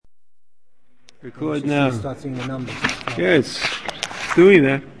Record now. Start seeing the numbers. Yeah, it's doing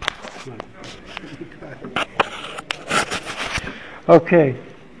that. Okay.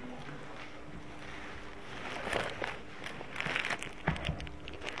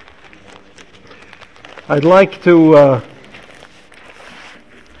 I'd like to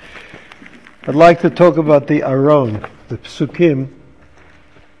talk about the Aron, the Psukim,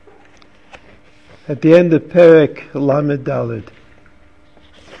 at the end of Perek Lamed Daled.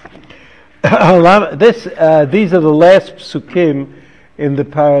 These are the last Psukim in the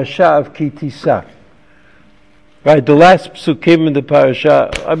parasha of Ki Tisa. Right, the last Psukim in the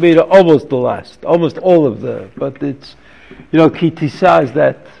parasha, I mean almost the last, almost all of the, but it's, Ki Tisa is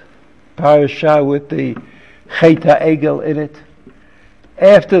that parasha with the Chet HaEgel in it.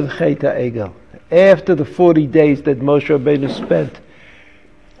 After the Chet HaEgel, after the 40 days that Moshe Rabbeinu spent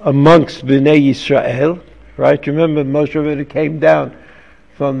amongst Bnei Yisrael, right? Remember Moshe Rabbeinu came down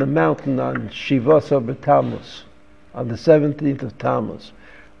from the mountain on Shivasa B'Tammuz, on the 17th of Tammuz,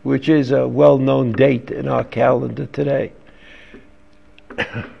 which is a well-known date in our calendar today.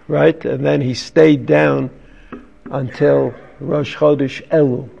 Right? And then he stayed down until Rosh Chodesh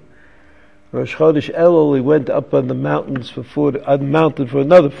Elul. Rosh Chodesh Elul, he went up on the mountains for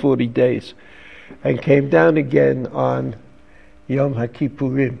another 40 days, and came down again on Yom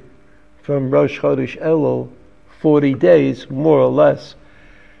HaKippurim. From Rosh Chodesh Elul, 40 days, more or less.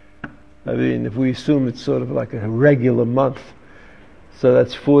 I mean, if we assume it's sort of like a regular month, so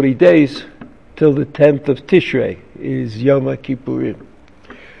that's 40 days till the 10th of Tishrei is Yom HaKippurim.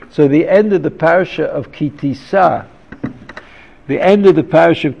 So the end of the parasha of Ki Tisa,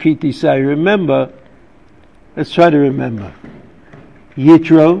 remember, let's try to remember.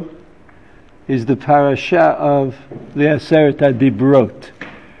 Yitro is the parasha of the Aseret HaDibrot,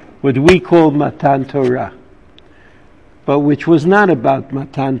 what we call Matan Torah, but which was not about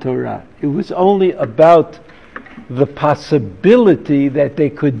Matan Torah. It was only about the possibility that there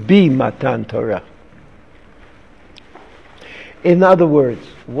could be Matan Torah. In other words,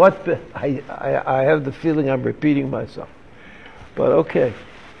 I have the feeling I'm repeating myself, but okay.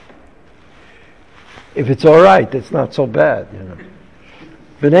 If it's all right, it's not so bad,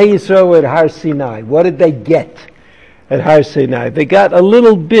 Bnei Yisrael were at Har Sinai. What did they get at Har Sinai? They got a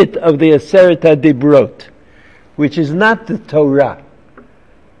little bit of the Aseret HaDibrot, which is not the Torah,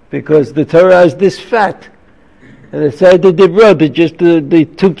 because the Torah is this fat, and the Aseret HaDibrot is just the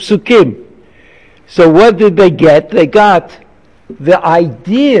two psukim. So what did they get? They got the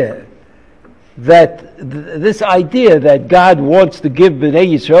idea that this idea that God wants to give Bnei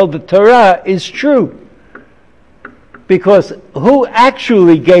Yisrael the Torah is true. Because who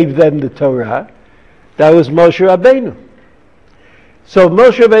actually gave them the Torah? That was Moshe Rabbeinu. So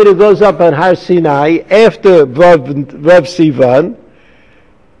Moshe Rabbeinu goes up on Har Sinai after Rav Sivan.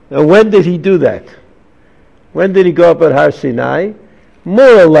 Now when did he do that? When did he go up on Har Sinai?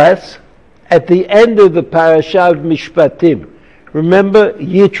 More or less at the end of the parasha of Mishpatim. Remember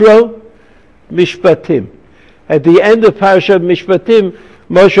Yitro? Mishpatim. At the end of parasha of Mishpatim,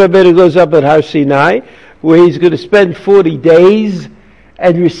 Moshe Rabbeinu goes up at Har Sinai, where he's going to spend 40 days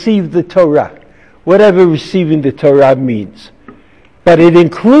and receive the Torah, whatever receiving the Torah means. But it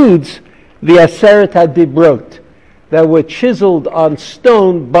includes the Aseret HaDibrot that were chiseled on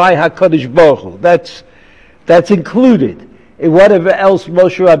stone by HaKadosh Baruch Hu. That's included in whatever else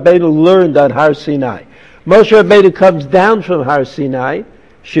Moshe Rabbeinu learned on Har Sinai. Moshe Rabbeinu comes down from Har Sinai,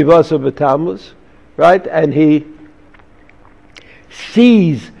 Shivasa B'Tammuz, right, and he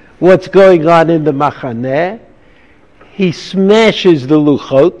sees what's going on in the Machaneh. He smashes the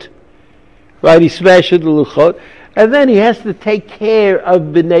Luchot, right? He smashes the Luchot, and then he has to take care of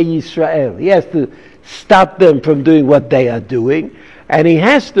Bnei Yisrael. He has to stop them from doing what they are doing, and he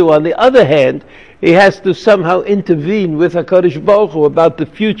has to, on the other hand, he has to somehow intervene with HaKadosh Baruch Hu about the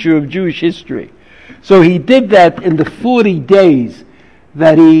future of Jewish history. So he did that in the 40 days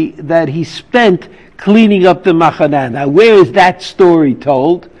that he spent cleaning up the Machaneh. Now, where is that story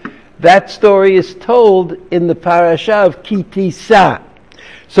told? That story is told in the parasha of Ki Tisa.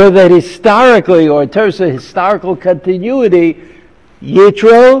 So that historically, or in terms of historical continuity,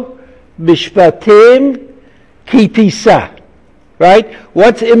 Yitro, Mishpatim, Ki Tisa. Right?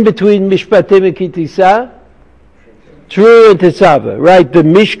 What's in between Mishpatim and Ki Tisa? True and Tetzaveh. Right? The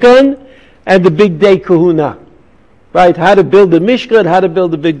Mishkan and the Big Day Kahuna. Right? How to build the Mishkan, how to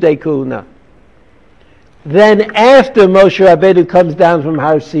build the Big Day Kahuna. Then after Moshe Rabbeinu comes down from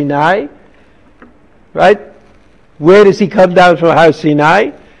Har Sinai, right? Where does he come down from Har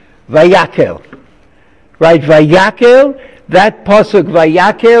Sinai? Vayakel. Right? Vayakel, that pasuk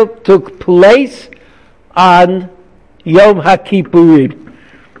Vayakel took place on Yom HaKippurim.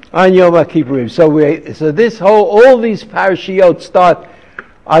 On Yom Kippurim. So all these parashiyot start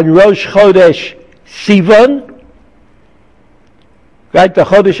on Rosh Chodesh Sivan, right? The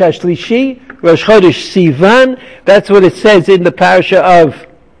Chodesh HaShlishi, Rosh Chodesh Sivan. That's what it says in the parasha of.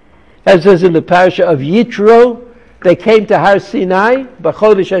 That says in the parasha of Yitro. They came to Har Sinai,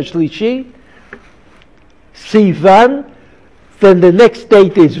 B'Chodesh HaShlishi, Sivan. Then the next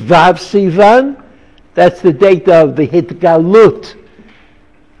date is Vav Sivan. That's the date of the Hitgalut,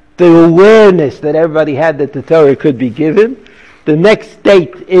 the awareness that everybody had that the Torah could be given. The next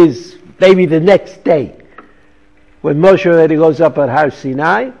date is maybe the next day, when Moshe already goes up at Har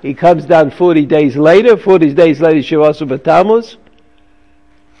Sinai. He comes down 40 days later. 40 days later, Shavuos B'Tammuz,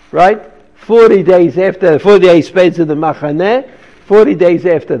 right? 40 days after, 40 days spent in the Machaneh. 40 days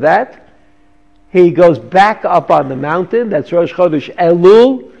after that, he goes back up on the mountain. That's Rosh Chodesh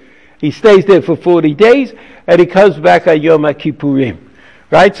Elul. He stays there for 40 days, and he comes back on Yom Kippurim.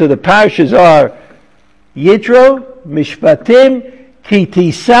 Right? So the parashas are Yitro, Mishpatim, Ki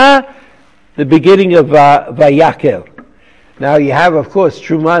Tisa, the beginning of Vayakel. Now you have, of course,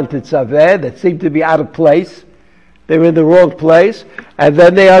 Truma and Tetzaveh that seem to be out of place. They're in the wrong place. And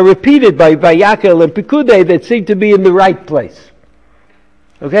then they are repeated by Vayakel and Pekudei that seem to be in the right place.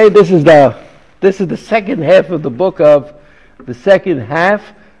 Okay, this is the second half of the book of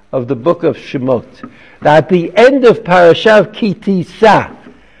Shemot. Now at the end of Parashav Ki Tisa,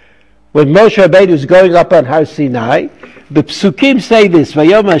 when Moshe Rabbeinu is going up on Har Sinai, the Psukim say this: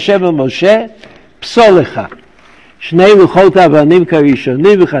 Vayom Hashem el Moshe, Psolecha, Shnei Luchot Avanim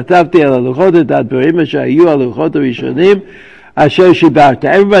Karishonim, V'chatavti al Luchot et Advarim asher hayu al Luchot Rishonim asher shibarta.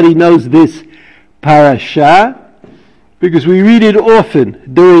 Everybody knows this parasha because we read it often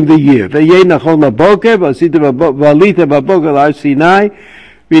during the year. V'yei nachon laboker, v'alita baboker Har Sinai,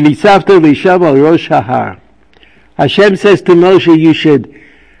 v'nisavta l'isham al Rosh Hahar. Hashem says to Moshe, you should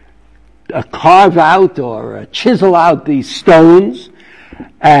carve out or chisel out these stones,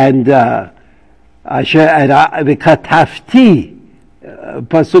 and v'katafti,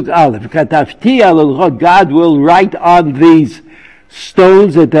 pasuk aleph, v'katafti al luchot, God will write on these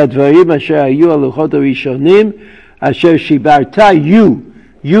stones at advarim asher hayu al luchot harishonim asher shibarta. You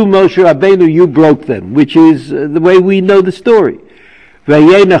Moshe Rabbeinu, you broke them, which is the way we know the story.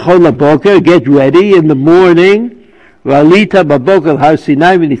 V'yei nachon laboker, get ready in the morning. V'alita babokal Har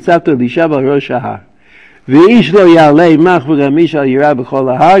Sinai v'nitzavta l'isham al Rosh Hahar. V'ish lo ya'alei mach v'gamish al yirah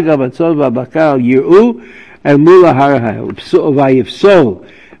b'chol ha'ar, gam atzon v'abakar al yir'u, and mul ha'ar ha'el. V'yifsol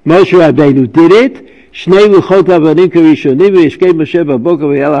Moshe Rabbeinu did it. Shnei luchot avanim karishonim v'yishkei Moshe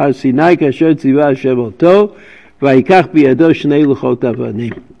babokal v'yal Har Sinai kasher tzivah Hashem oto, v'yikach biyado shnei luchot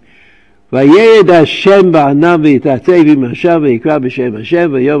avanim. V'yed Hashem ba'anam v'yitatei v'imasham v'yikra b'shem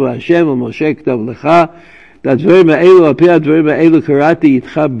Hashem v'yom Hashem v'Moshe k'tav lecha הדברים האלו, על פי הדברים האלו קראתי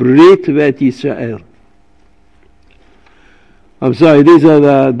איתך ברית ואת ישראל. I'm sorry, these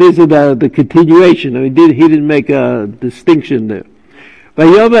are the continuation. I mean, he didn't make a distinction there.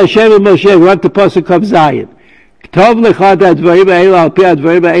 ויאמר השם אל משה, רק the pasuk of Zion. כתוב לך את הדברים האלו, על פי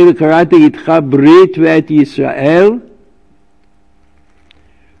הדברים האלו קראתי איתך ברית ואת ישראל.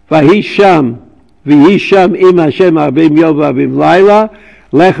 ויהי שם עם השם 40 יום ו40 לילה.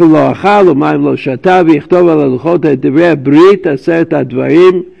 לחם לא אכל ומים לא שתה, ויכתוב על הלוחות את דברי הברית עשרת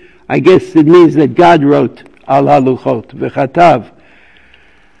הדברים. I guess it means that God wrote על הלוחות וכתב.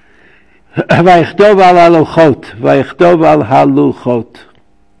 ויכתוב על הלוחות.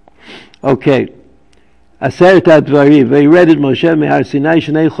 אוקיי. עשרת הדברים. וירד את משה מהר סיני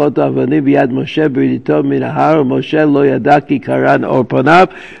שני לוחות אבנים ביד משה בריתו מן ההר, ומשה לא ידע כי קרן אור פניו.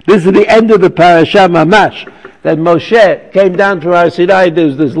 This is the end of the parasha mamash. That Moshe came down from Har Sinai,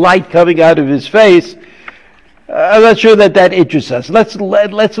 there's this light coming out of his face. I'm not sure that interests us. Let's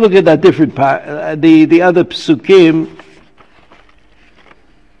look at that different part, the other psukim.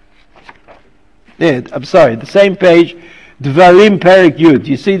 Yeah, I'm sorry, the same page, Dvarim Perek Yud.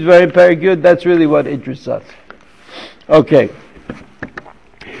 You see Dvarim Perek Yud? That's really what interests us. Okay.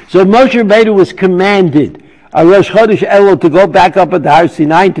 So Moshe Rabbeinu was commanded on Rosh Chodesh Elul to go back up at the Har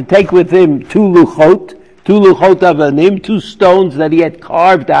Sinai to take with him two luchot avanim, two stones that he had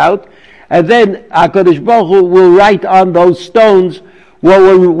carved out, and then HaKadosh Baruch Hu will write on those stones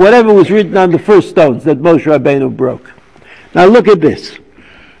whatever was written on the first stones that Moshe Rabbeinu broke. Now look at this.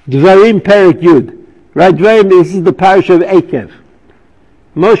 Dvarim Perek Yud. Right, Dvarim, this is the parasha of Ekev.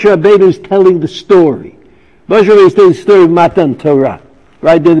 Moshe Rabbeinu is telling the story. Moshe Rabbeinu is telling the story of Matan Torah.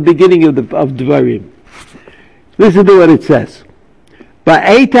 Right, at the beginning of Dvarim. Listen to what it says.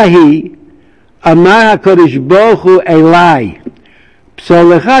 Ba'etahi Amar HaKadosh Baruch Hu Elai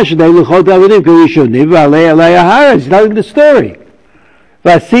Psolecha Shnei Luchot Avanim Karishonim V'alei Alei Ahara. He's telling the story.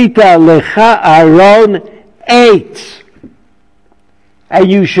 Vasita lecha Aaron 8.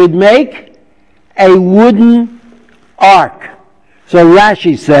 And you should make a wooden ark. So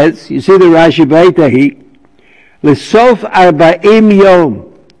Rashi says, you see the Rashi Baitahi, L'sof 40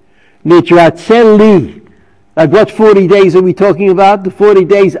 yom, nitratzel li. Like what 40 days are we talking about? The 40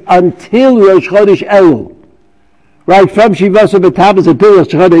 days until Rosh Chodesh Elul. Right, from Shivasa B'Tammuz until Rosh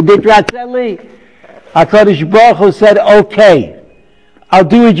Chodesh, nitratzel li. HaKadosh Baruch Hu said, okay, I'll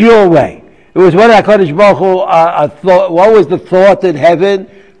do it your way. It was when HaKadosh Baruch Hu thought, what was the thought in heaven?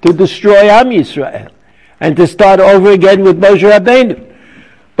 To destroy Am Yisrael. And to start over again with Moshe Rabbeinu.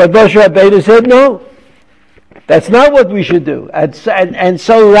 But Moshe Rabbeinu said, no, that's not what we should do. And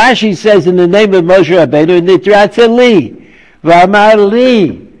so Rashi says in the name of Moshe Rabbeinu, Nitratzel li, v'amar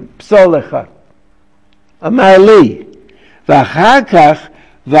li, psolecha. Amar li, v'achar kach,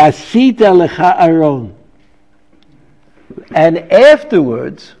 v'asita lecha Aaron. And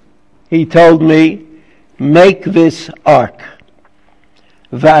afterwards, he told me, make this ark.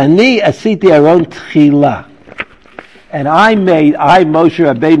 V'ani asiti Aaron tchila. And Moshe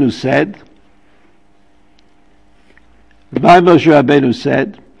Rabbeinu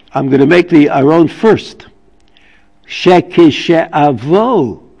said, I'm going to make the Aaron first.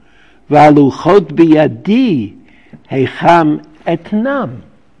 Shekishe'avo v'aluchot biyadi heicham etnam.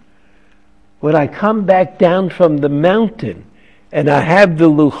 When I come back down from the mountain and I have the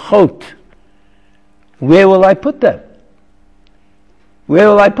luchot, where will I put them? Where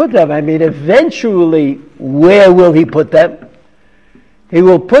will I put them? I mean, eventually, where will he put them? He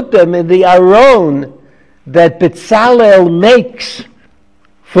will put them in the Aron that Bezalel makes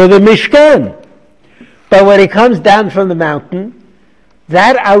for the Mishkan. But when he comes down from the mountain,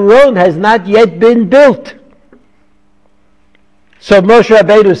 that Aron has not yet been built. So Moshe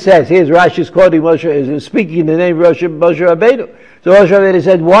Rabbeinu says, here's Rashi's quoting Moshe, is speaking in the name of Moshe Rabbeinu. So Moshe Rabbeinu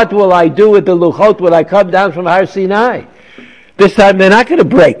said, what will I do with the Luchot when I come down from Har Sinai? This time they're not going to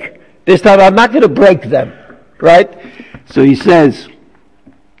break. This time I'm not going to break them. Right? So he says,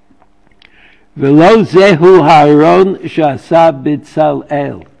 V'lo zehu ha'aron sh'asa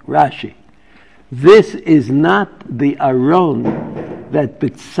B'tzalel. Rashi. This is not the Aron that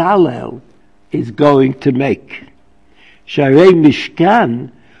B'tzalel is going to make. Sharei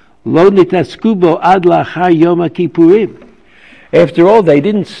Mishkan lo nitasku bo ad lachar Yom HaKippurim. After all, they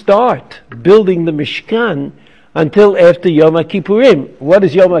didn't start building the Mishkan until after Yom HaKippurim. What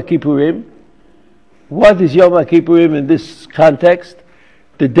is Yom HaKippurim? What is Yom HaKippurim in this context?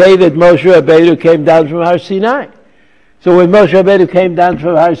 The day that Moshe Rabbeinu came down from Har Sinai. So when Moshe Rabbeinu came down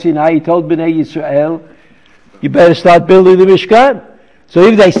from Har Sinai, he told Bnei Yisrael, you better start building the Mishkan. So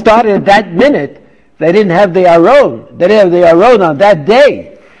if they started at that minute, they didn't have the Aron. They didn't have the Aron on that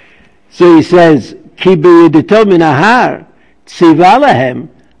day. So he says, Ki b'yedito min ahar tziva lahem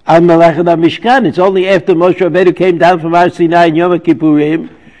al melechet ha-Mishkan. It's only after Moshe Rabbeinu came down from Har Sinai in Yom HaKippurim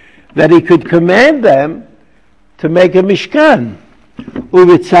that he could command them to make a Mishkan.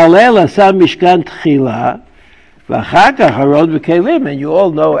 U'v'tzalel asa Mishkan tchila v'achar kach Aron v'kelim. And you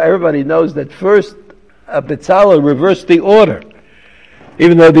all know, everybody knows that first Bezalel reversed the order.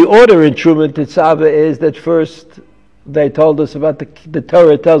 Even though the order in Truma Tetzaveh is that first they told us about the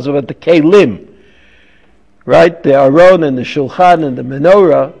Torah tells about the Kelim, right? The Aron and the Shulchan and the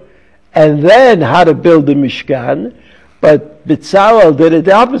Menorah, and then how to build the Mishkan. But Bezalel did it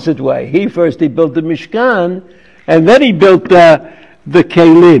the opposite way. He built the Mishkan, and then he built the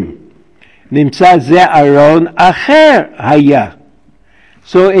Kelim. Nimtza ze Aron acher haya.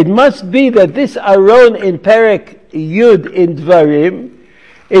 So it must be that this Aron in Perek Yud in Dvarim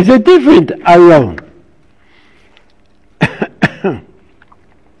is a different Aron.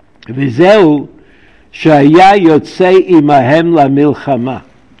 V'zeu shaya yotzei imahem lamilchama.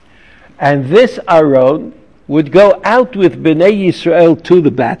 And this Aron would go out with Bnei Yisrael to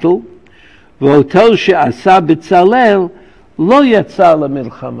the battle. V'otel she'asa B'tzalel lo yatsa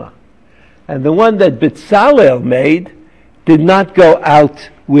lamilchama. And the one that B'tzalel made did not go out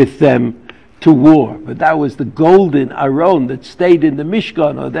with them to war, but that was the golden Aron that stayed in the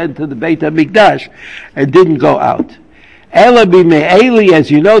Mishkan or then to the Beit HaMikdash and didn't go out. Ela b'mei Eli,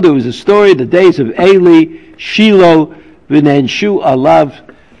 as you know, there was a story, the days of Eli, Shiloh, v'nenshu alav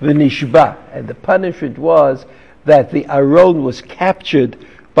v'nishba. And the punishment was that the Aron was captured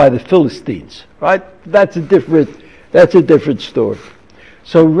by the Philistines. Right? That's a different story.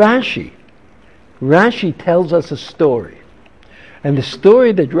 So Rashi tells us a story. And the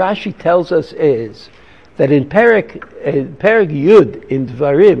story that Rashi tells us is that in Perek Yud in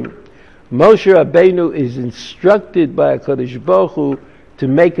Dvarim, Moshe Rabbeinu is instructed by HaKadosh Baruch Hu to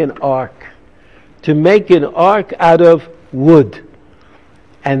make an ark out of wood.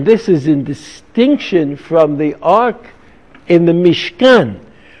 And this is in distinction from the ark in the Mishkan,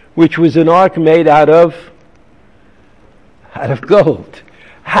 which was an ark made out of gold.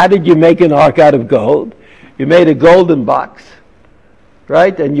 How did you make an ark out of gold? You made a golden box,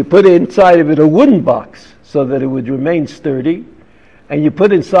 right? And you put inside of it a wooden box so that it would remain sturdy. And you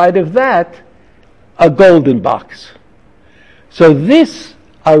put inside of that a golden box. So this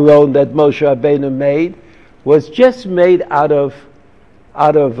Aron that Moshe Rabbeinu made was just made out of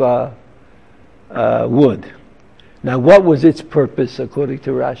wood. Now, what was its purpose, according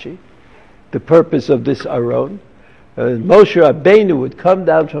to Rashi? The purpose of this Aron, Moshe Rabbeinu would come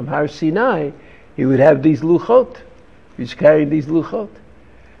down from Har Sinai. He would have these luchot. He's carrying these luchot,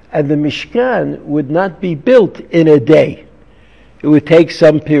 and the Mishkan would not be built in a day. It would take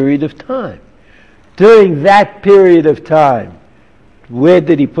some period of time. During that period of time, where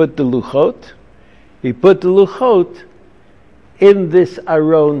did he put the luchot? He put the luchot in this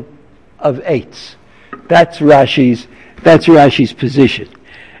Aron of eitz. That's Rashi's position.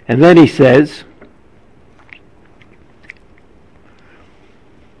 And then he says,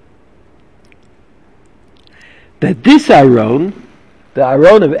 that this Aron, the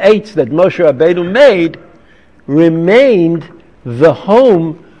Aron of eitz that Moshe Rabbeinu made, remained the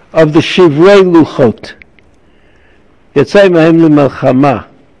home of the Shivrei Luchot. Yetzai Mahem L'Melchama.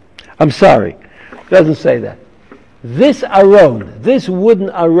 I'm sorry, it doesn't say that. This Aron, this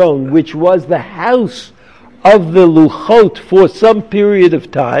wooden Aron, which was the house of the Luchot for some period of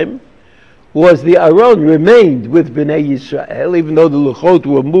time, was the Aron remained with Bnei Yisrael, even though the Luchot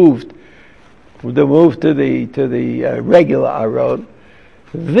were moved. They moved to the regular Aron.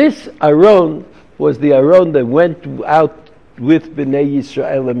 This Aron was the Aron that went out with Bnei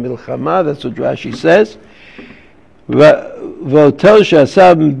Yisrael and Milchama. That's what Rashi says. In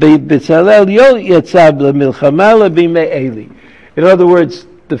other words,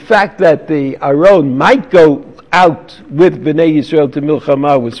 the fact that the Aron might go out with Bnei Yisrael to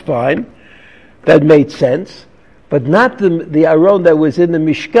Milchama was fine. That made sense. But not the Aron that was in the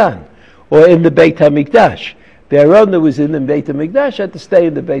Mishkan or in the Beit HaMikdash. The Aron that was in the Beit HaMikdash had to stay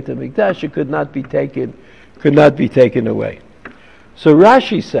in the Beit HaMikdash. It could not be taken away. So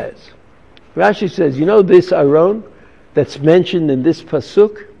Rashi says, you know this Aron that's mentioned in this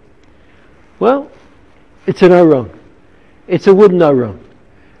pasuk? Well, it's an Aron. It's a wooden Aron.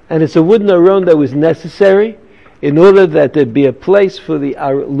 And it's a wooden Aron that was necessary in order that there be a place for the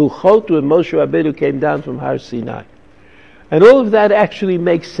Luchot when Moshe Rabbeinu came down from Har Sinai. And all of that actually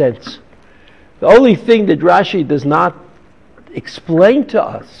makes sense. The only thing that Rashi does not explain to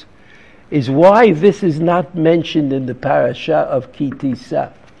us is why this is not mentioned in the parasha of Ki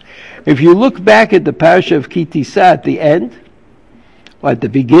Tisa. If you look back at the parasha of Ki Tisa at the end, or at the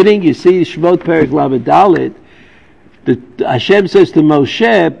beginning, you see Shemot Perek Lamed Dalet, Hashem says to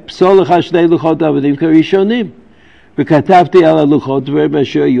Moshe, Psol lecha shnei luchot avadim karishonim, v'katavti al haluchot dvarim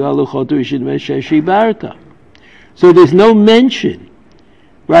asher yu haluchot rishon asher shibarta. So there's no mention,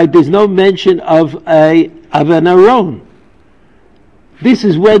 right? There's no mention of an Aron. This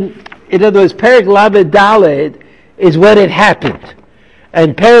is when, in other words, Perek Lamed Dalet is when it happened.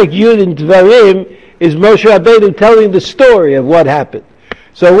 And Perek Yud in Dvarim is Moshe Rabbeinu telling the story of what happened.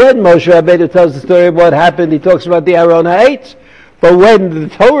 So when Moshe Rabbeinu tells the story of what happened, he talks about the Aron HaEitz. But when the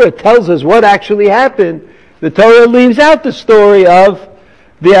Torah tells us what actually happened, the Torah leaves out the story of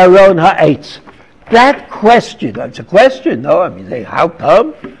the Aron HaEitz. That question, it's a question, no? I mean, say, how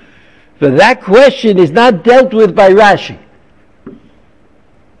come? But that question is not dealt with by Rashi.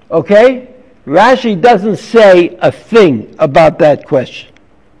 Okay? Rashi doesn't say a thing about that question.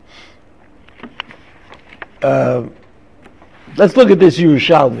 Let's look at this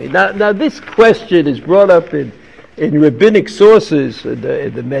Yerushalmi. Now this question is brought up in rabbinic sources, in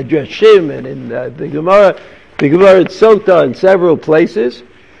the Medrashim and in the Gemara in Sota in several places.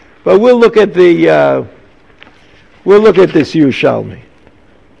 But we'll look at this Yerushalmi.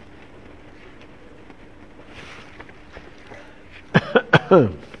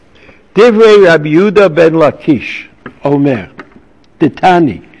 Divrei Rabbi Yehuda ben Lakish Omer,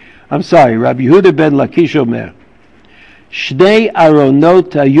 Rabbi Yehuda ben Lakish Omer, Shnei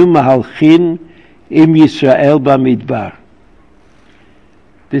Aronot hayu mahalchin im Yisrael bamidbar.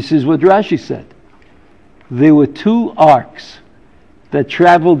 This is what Rashi said. There were two arks that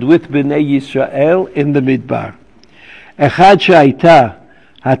traveled with Bnei Yisrael in the Midbar. Echad she'ayta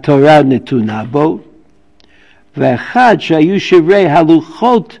haTorah netuna bo, ve'echad she'ayu shivrei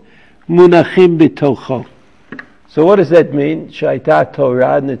haluchot munachim b'tocho. So what does that mean? She'ayta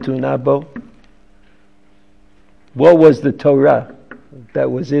Torah netuna bo. What was the Torah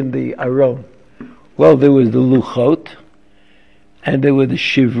that was in the Aron? Well, there was the Luchot, and there were the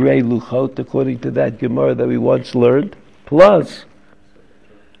Shivrei Luchot, according to that Gemara that we once learned, plus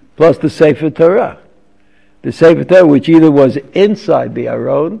the Sefer Torah. The Sefer Torah, which either was inside the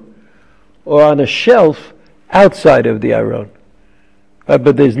Aron or on a shelf outside of the Aron.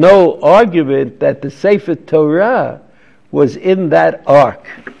 But there's no argument that the Sefer Torah was in that ark.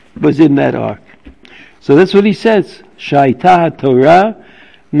 So that's what he says. Shaita Torah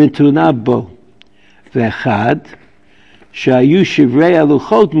nituna bo. V'echad shayu shivrei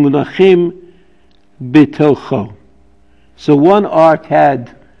aluchot munachim bitocho. So one ark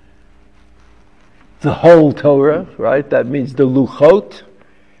had the whole Torah, right? That means the Luchot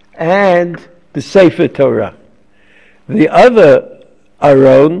and the Sefer Torah. The other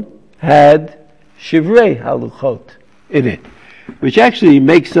Aron had Shivrei HaLuchot in it, which actually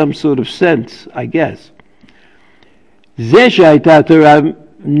makes some sort of sense, I guess. Ze שהייתה Torah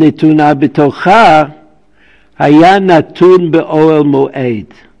נתונה בתוכה היה נתון באוהל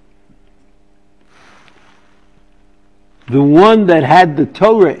מועד. The one that had the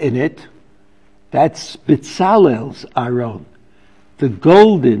Torah in it, that's Bezalel's Aron, the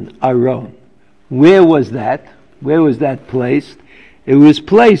golden Aron. Where was that? Where was that placed? It was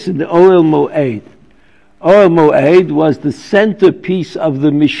placed in the Ohel Moed. Ohel Moed was the centerpiece of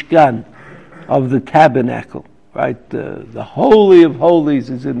the Mishkan, of the tabernacle, right? The Holy of Holies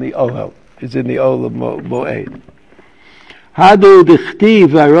is in the Ohel, Moed. Hadu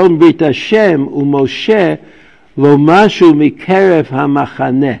dichtiv Aron Brit Hashem uMoshe lo mashu mikerev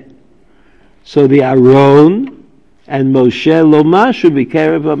hamachaneh. So the Aron and Moshe lo mashu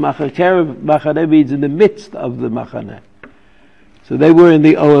b'kerev machaneh means in the midst of the machaneh. So they were in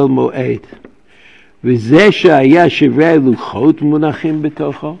the Ohel Moed. V'zeh she'aya shivrei luchot munachim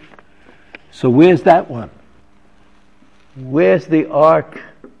b'tocho. So where's that one? Where's the ark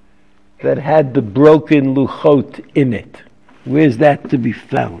that had the broken luchot in it? Where's that to be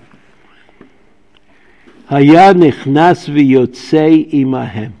found? Haya nichnas v'yotzei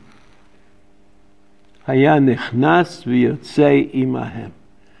imahem. Haya nichnas v'yotzei imahem.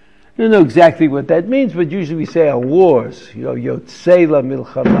 I don't know exactly what that means, but usually we say on wars, yotzei la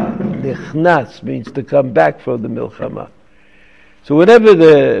milchama. Nichnas means to come back from the milchama. So whenever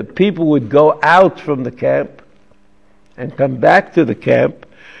the people would go out from the camp and come back to the camp,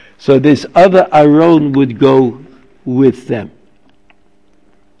 so this other Aron would go with them.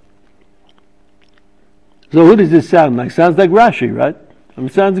 So who does this sound like? Sounds like Rashi, right?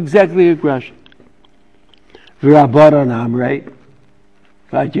 It sounds exactly like Rashi. V'rabbanan amrei.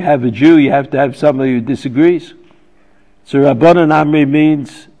 Right? You have a Jew, you have to have somebody who disagrees. So Rabbanan amrei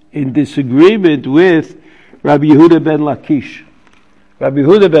means in disagreement with Rabbi Yehuda ben Lakish. Rabbi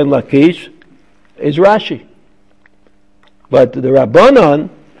Yehuda ben Lakish is Rashi. But the Rabbanan,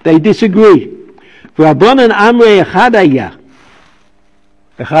 they disagree. Rabbanan amrei echadaya.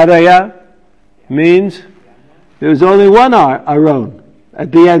 Echadaya means there was only one Aron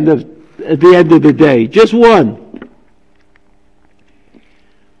at the end of the day, just one.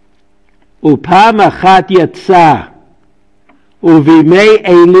 Upam achat yatsa, uvimei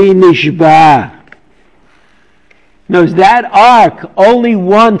Eli nishba. Knows that ark only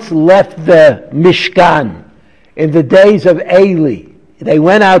once left the Mishkan in the days of Eli. They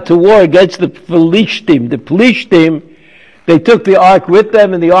went out to war against the Philistine. The Philistine, they took the ark with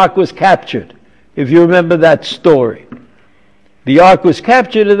them, and the ark was captured. If you remember that story. The ark was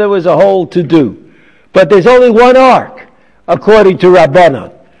captured and there was a whole to-do. But there's only one ark, according to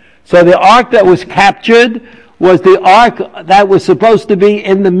Rabbanan. So the ark that was captured was the ark that was supposed to be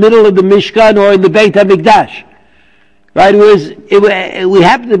in the middle of the Mishkan or in the Beit HaMikdash. Right? We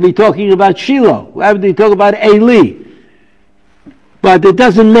happen to be talking about Shiloh. We happen to be talking about Eli. But it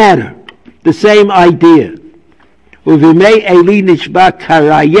doesn't matter. The same idea. Uvimei Eli nishba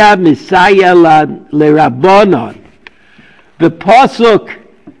karaya misaya leRabbanan. The pasuk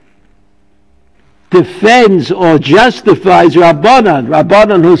defends or justifies Rabbanan.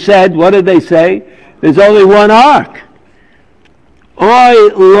 Rabbanan who said, what did they say? There's only one ark. Oy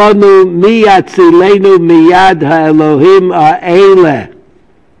lonu miyatzilenu miyad ha'elohim ha'eleh.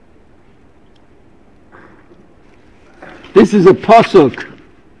 This is a pasuk.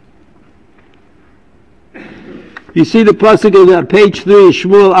 You see the pasuk on page 3,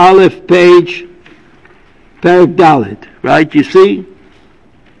 Shmuel Aleph, page Perek Dalet, right? You see?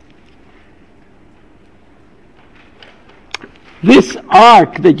 This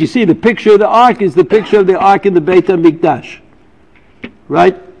ark that you see, the picture of the ark is the picture of the ark in the Beit HaMikdash.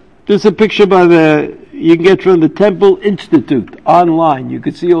 Right? This is a picture you can get from the Temple Institute online. You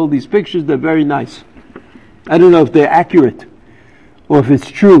can see all these pictures. They're very nice. I don't know if they're accurate or if it's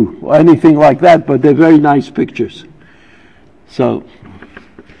true or anything like that, but they're very nice pictures. So,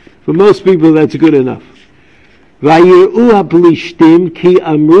 for most people, that's good enough. Vayir'u ha'plishtim ki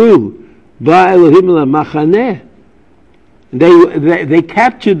amru ba Elohim la'machaneh. They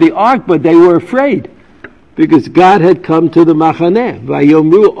captured the ark, but they were afraid because God had come to the machaneh.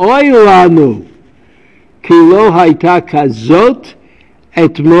 Vayomru oy lanu ki lo hayta kazot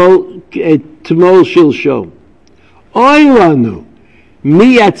etmol shilshom. Oy lanu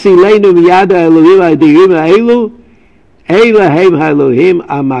mi yatzilenu miyada Elohim ha'adirim ha'elu Elohem ha'Elohim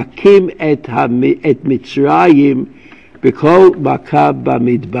amakim et Mitzrayim b'kol makab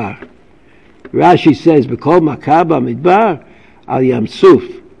b'midbar. Rashi says, "B'kol makab b'midbar al Yam Suf."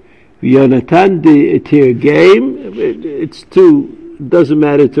 Yonatan Tirgem. It's too. Doesn't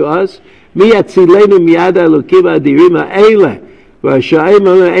matter to us. Mi yatzilenu miyad Elokim adirim ha'ele v'ashayim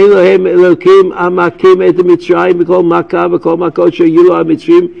Elohem Elokim amakim et Mitzrayim b'kol makab b'kol makot sheyilu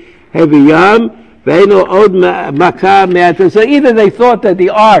ha'Mitzrim heviyam ve'eno od makab me'ata. So either they thought that the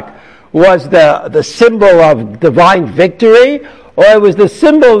ark was the symbol of divine victory, or it was the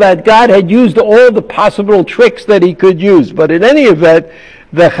symbol that God had used all the possible tricks that he could use. But in any event,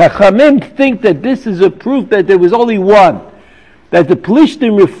 the Chachamim think that this is a proof that there was only one. That the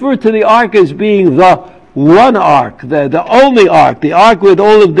Plishtim refer to the ark as being the one ark, the only ark, the ark with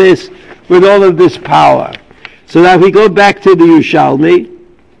all of this power. So now if we go back to the Yerushalmi,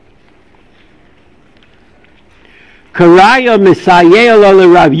 Karaya Misayel al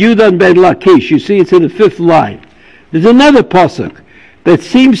Rav Yudan ben Lakish. You see, it's in the 5th line. There's another pasuk that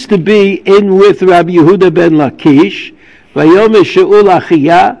seems to be in with Rabbi Yehuda ben Lakish. Vayom Shaul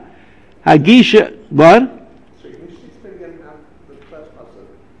Achiyah Hagisha. What?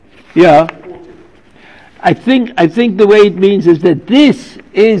 Yeah. I think the way it means is that this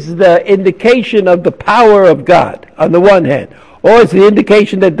is the indication of the power of God on the one hand, or it's the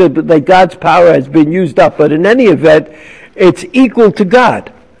indication that that God's power has been used up. But in any event, it's equal to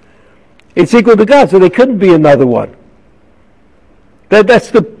God. It's equal to God, so there couldn't be another one. That's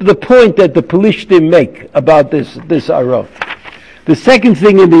the point that the Pelishtim make about this Aron. The second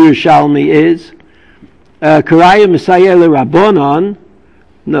thing in the Yerushalmi is Karaya Misayel Rabbonon.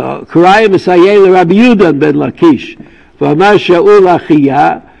 No, Karaya Misayel Rabbi Yudan ben Lakish. V'amar Shaul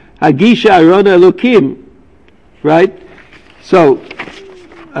Achiyah Hagisha Aron Elokim. Right? So,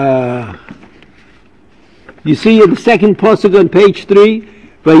 you see in the second pasuk on page 3,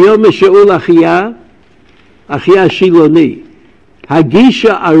 Vayom Shaul Achiyah Shiloni.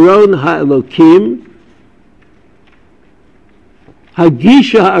 Hagisha Aron HaElokim.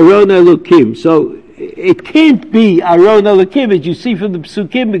 Hagisha Aron Elokim. So it can't be Aron Elokim, as you see from the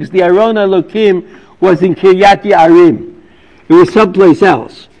Psukim, because the Aron Elokim was in Kiryat Ye'arim. It was someplace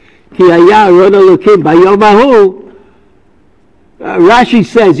else. Ki haya Aron Elokim Bayom Hahu. Rashi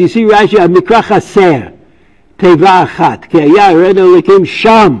says, you see Rashi, Mikra Chaser Teva Achat Ki haya Aron Elokim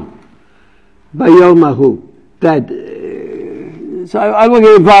Sham Bayom Hahu. That so I won't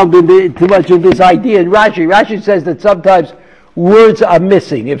get involved in too much in this idea in Rashi. Rashi says that sometimes words are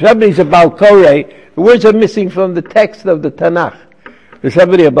missing. If somebody's a Baal Koreh, the words are missing from the text of the Tanakh. Is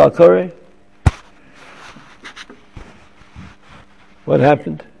somebody a Baal Koreh? What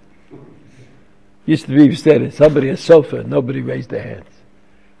happened? Used to be said, somebody a sofa, nobody raised their hands.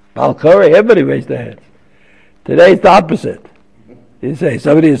 Baal Koreh, everybody raised their hands. Today it's the opposite. You say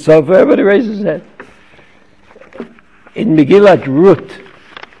somebody a sofa, everybody raises his hand. In Megillat Ruth,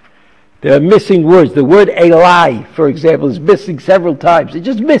 there are missing words. The word Eli, for example, is missing several times. It's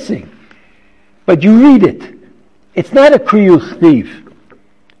just missing. But you read it. It's not a kriyuch thief.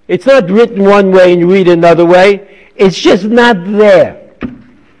 It's not written one way and you read another way. It's just not there.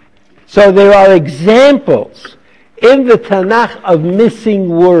 So there are examples in the Tanakh of missing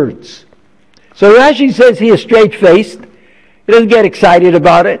words. So Rashi says he is straight-faced. He doesn't get excited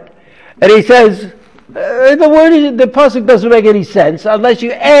about it. And he says, the pasuk doesn't make any sense unless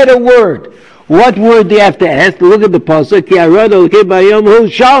you add a word. What word do you have to add? Look at the pasuk. Ki Aron Elokim Bayom Hu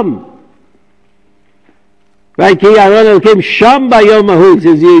Sham. Right? Ki Aron Elokim Sham Bayom Hu.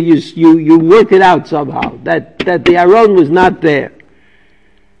 Says you work it out somehow that the Aron was not there.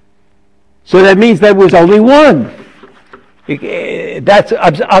 So that means there was only one.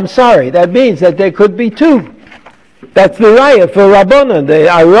 I'm sorry. That means that there could be two. That's the raya for Rabbanan. The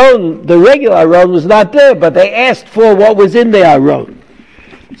Aron, the regular Aron, was not there, but they asked for what was in the Aron.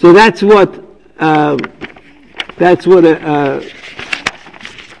 So that's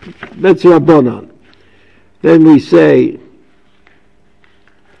Rabbanan. Then we say,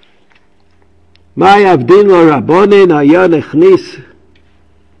 May Avdin lo Rabbanin Ayan Echnis.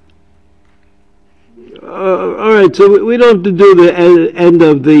 All right, so we don't have to do the end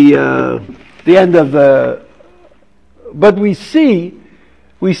of the but we see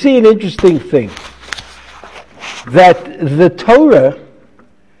an interesting thing, that the Torah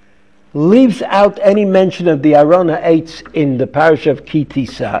leaves out any mention of the Aron HaEtz in the parasha of Ki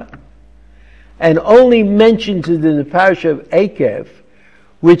Tisa, and only mentions it in the parasha of Ekev,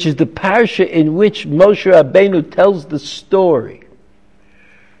 which is the parasha in which Moshe Rabbeinu tells the story.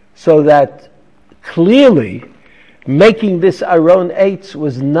 So that clearly making this Aron HaEtz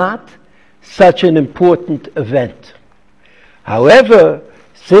was not such an important event. However,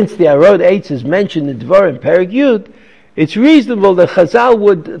 since the Aron HaEtz is mentioned in Dvarim Perek Yud, it's reasonable that Chazal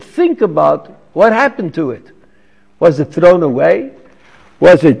would think about what happened to it. Was it thrown away?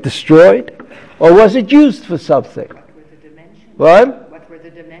 Was it destroyed? Or was it used for something? What were the dimensions? What? What were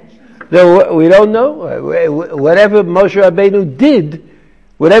the dimensions? We don't know. Whatever Moshe Rabbeinu did,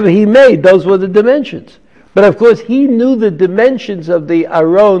 whatever he made, those were the dimensions. But of course, he knew the dimensions of the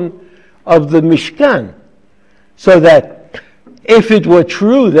Aron of the Mishkan. So that if it were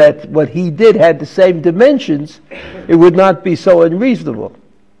true that what he did had the same dimensions, it would not be so unreasonable.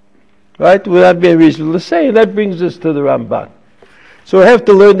 Right? It would not be unreasonable to say. And that brings us to the Ramban. So we have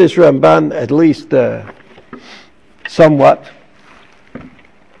to learn this Ramban at least somewhat.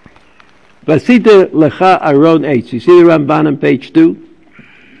 Vasita lecha Aron HaEtz. You see the Ramban on page 2?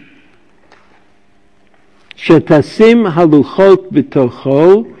 Shetasim haluchot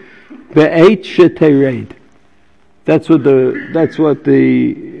b'tocho be'et shetered. That's what the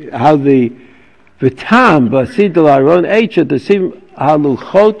v'tam b'asidel Aron HaEtz shetasim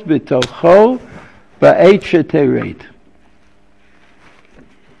haluchot b'tocho be'et shetered.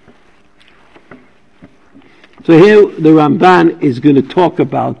 So here the Ramban is going to talk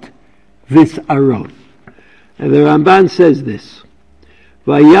about this Aron. And the Ramban says this.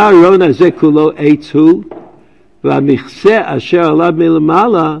 Vaya Aron hazeh kulo eitz hu, v'amichseh asher alav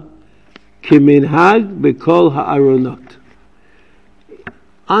milamala kiminhag b'kol ha'aronot.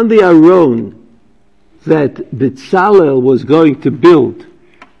 On the Aron that Bezalel was going to build,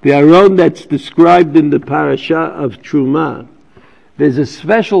 the Aron that's described in the parasha of Truma, there's a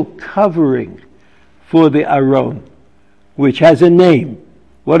special covering for the Aron, which has a name.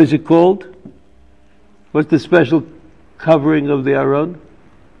 What is it called? What's the special covering of the Aron?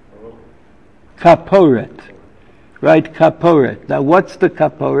 Kaporet. Right, kaporet. Now what's the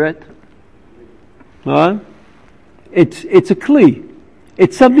kaporet? Huh? It's a kli.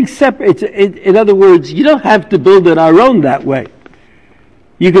 It's something separate. In other words, you don't have to build an Aron that way.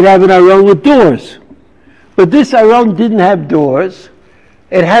 You could have an Aron with doors. But this Aron didn't have doors.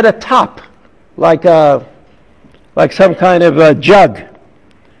 It had a top, like some kind of a jug.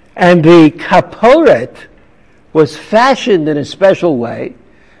 And the kaporet was fashioned in a special way.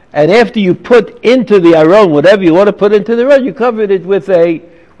 And after you put into the Aron whatever you want to put into the Aron, you covered it with the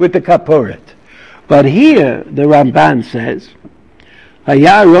kaporet. But here the Ramban says,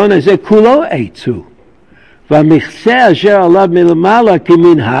 "Haya Aron hazeh kulo eitz hu, v'amichseh asher alav milamala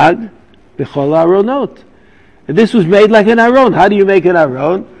kiminhag b'chol ha'aronot." And this was made like an Aron. How do you make an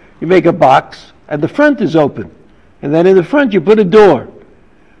Aron? You make a box, and the front is open, and then in the front you put a door.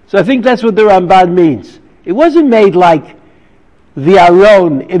 So I think that's what the Ramban means. It wasn't made like the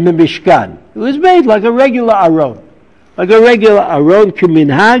Aron in the Mishkan. It was made like a regular Aron. Like a regular Aron,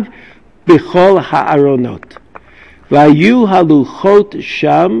 kiminhag b'chol ha'aronot. V'ayu haluchot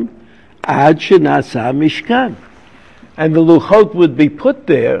sham ad shenasa mishkan. And the luchot would be put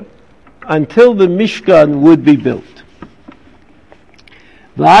there until the Mishkan would be built.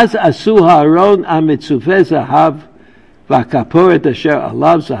 V'az asu ha'aron amitzuve zahav v'akaporet asher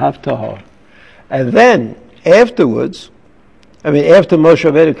alav zahav tahor. And then, afterwards, after Moshe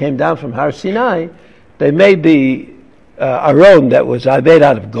Rabbeinu came down from Har Sinai, they made the Aron that was made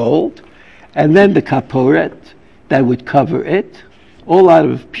out of gold, and then the kaporet that would cover it, all out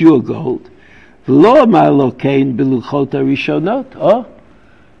of pure gold. V'lo amar Elokein b'luchot harishonot. Oh,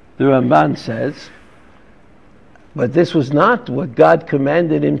 the Ramban says, but this was not what God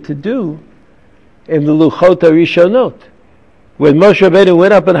commanded him to do in the luchot harishonot. When Moshe Rabbeinu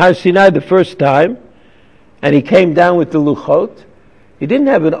went up on Har Sinai the first time, and he came down with the luchot, he didn't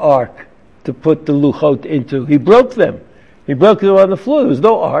have an ark to put the luchot into. He broke them. He broke them on the floor. There was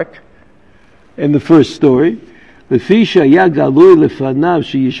no ark in the first story. What do you say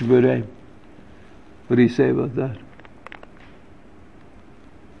about that?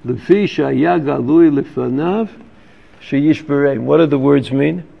 What do the words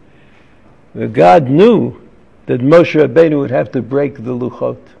mean? God knew that Moshe Rabbeinu would have to break the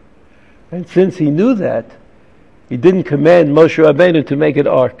luchot. And since he knew that, he didn't command Moshe Rabbeinu to make an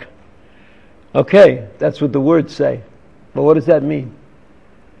ark. Okay, that's what the words say. But what does that mean?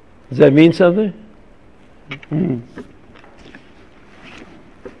 Does that mean something?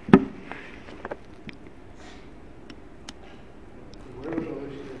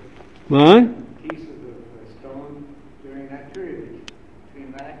 What? Piece of the stone during that period,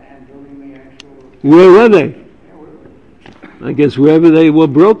 between that and building the actual... Where were they? Yeah, where were they? I guess wherever they were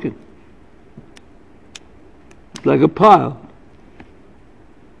broken. It's like a pile.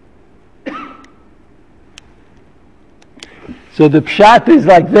 So the pshat is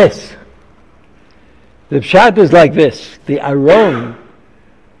like this. The pshat is like this. The aron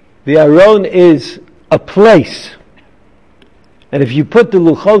is a place. And if you put the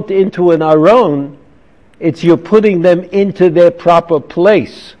luchot into an aron, it's you're putting them into their proper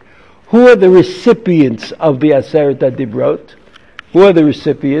place. Who are the recipients of the Aseret HaDibrot? Who are the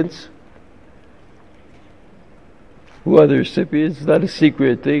recipients? Who are the recipients? It's not a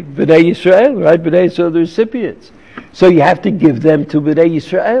secret thing. B'nai Yisrael, right? B'nai Yisrael are the recipients. So you have to give them to B'nai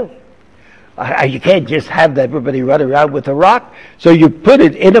Yisrael. You can't just have everybody run around with a rock. So you put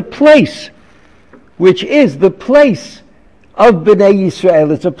it in a place, which is the place of B'nai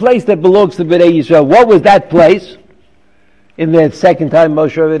Yisrael. It's a place that belongs to B'nai Yisrael. What was that place? In the second time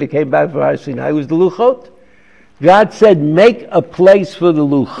Moshe Rabbeinu came back from Har Sinai, it was the Luchot. God said, make a place for the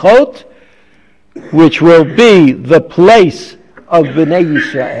Luchot, which will be the place of B'nai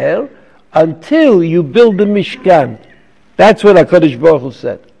Yisrael, until you build the Mishkan. That's what HaKadosh Baruch Hu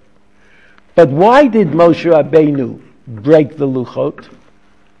said. But why did Moshe Rabbeinu break the Luchot?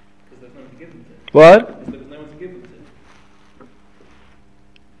 What?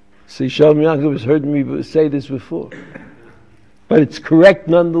 See, Shalom Yaakov has heard me say this before. But it's correct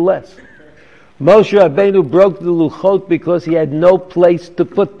nonetheless. Moshe Rabbeinu broke the Luchot because he had no place to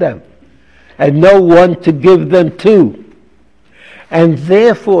put them, and no one to give them to. And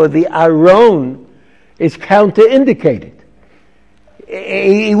therefore the Aron is counterindicated.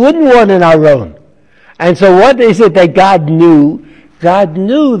 He wouldn't want an Aron. And so what is it that God knew? God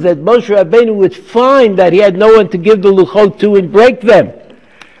knew that Moshe Rabbeinu would find that he had no one to give the Luchot to and break them.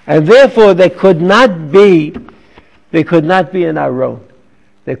 And therefore there could not be an Aron.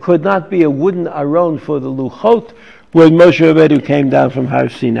 There could not be a wooden Aron for the Luchot when Moshe Rabbeinu came down from Har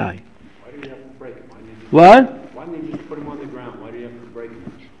Sinai. Why do you have to break them? What? Why didn't you just put them on the ground? Why do you have to break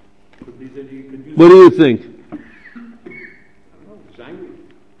them? Could be that you could use What do you think? I don't know, it's angry.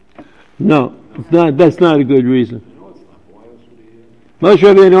 No, it's not. That's not a good reason. I know it's not. Why else would he...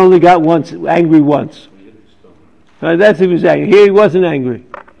 Moshe Rabbeinu only got angry once. He hit the stone. Right, that's what he was angry. Here he wasn't angry.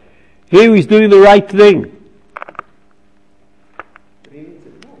 Here he was doing the right thing. He needs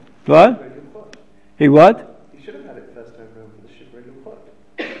it more. What? He what? He should have had it first time around for the shipwreck of pot.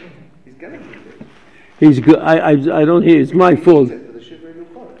 He's gonna keep it. He's good. I don't hear. It's my fault. He needs it for the shipwreck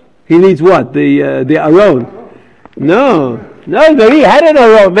of pot. He needs what? The Aron. No, but he had an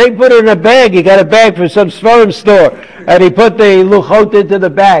Aron. They put it in a bag. He got a bag from some Sforim store, and he put the Luchot into the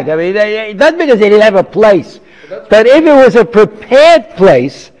bag. I mean, not because he didn't have a place, but if it was a prepared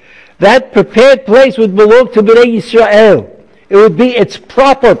place, that prepared place would belong to Bnei Yisrael. It would be its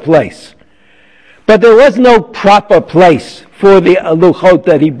proper place. But there was no proper place for the Luchot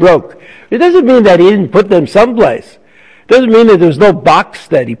that he broke. It doesn't mean that he didn't put them someplace. It doesn't mean that there was no box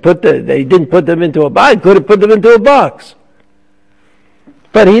that he didn't put them into a box. He could have put them into a box.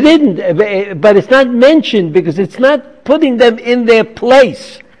 But he didn't. But it's not mentioned because it's not putting them in their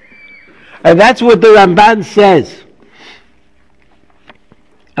place. And that's what the Ramban says.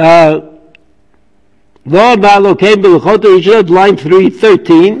 Lo Ba'alo came to Luchot Rishonot, line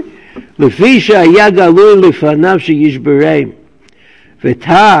 313. Lefisha Yagalu Lefanav Sheyishbereim.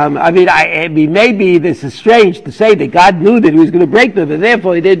 V'tam. I mean, maybe this is strange to say that God knew that He was going to break them, and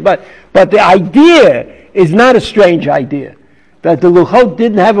therefore He did. But the idea is not a strange idea that the Luchot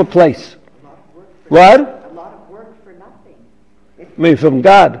didn't have a place. What? A lot of work for nothing. I mean, from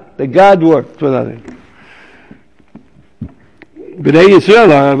God. The God worked for nothing. B'nai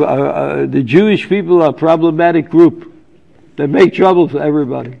Yisrael, the Jewish people are a problematic group. They make trouble for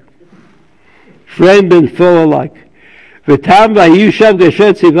everybody. Friend and foe alike. V'tam v'ayu sham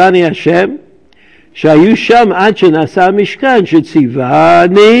gesher tzivani Hashem, shayu sham ad shenasa mishkan,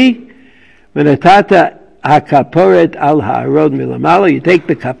 shetzivani v'natata hakaporet al ha'aron milamala. You take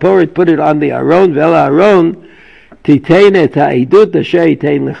the kaporet, put it on the aron, vel ha'aron, titein et ha'edut asher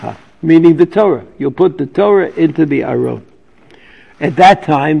yitein lecha. Meaning the Torah. You'll put the Torah into the aron. At that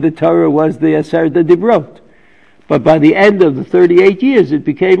time, the Torah was the Aseret HaDibrot. But by the end of the 38 years, it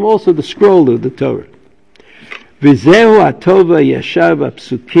became also the scroll of the Torah. V'zehu atova yashav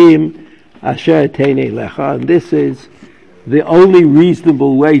apsukim asher teinei lecha. And this is the only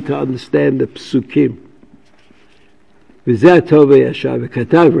reasonable way to understand the psukim. V'zeh atova yashav.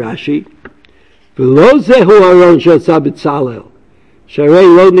 V'katav Rashi. V'lo zehu aron shotza b'tzalel. Sharei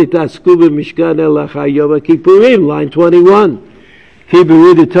lo nitasku b'mishkan el lecha yom kippurim. Line 21. Ki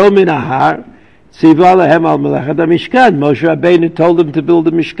berudato min ahar, tziva lahem al melechat hamishkan. Moshe Rabbeinu told them to build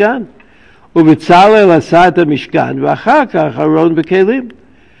a mishkan. Uvitzalel asat hamishkan, v'achar kach Aaron v'kelim.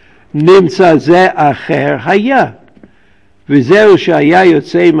 Nimtza ze acher haya. V'zeu shaya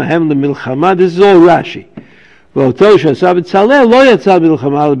yotzei mahem lemilchama. This is all Rashi. V'oto sh'asav Betzalel lo yatsa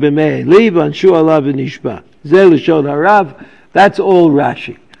milchama b'mei Eli v'anshu alav v'nishba. Ze l'shon harav. That's all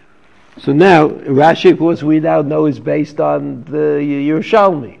Rashi. So now, Rashi, of course, we now know is based on the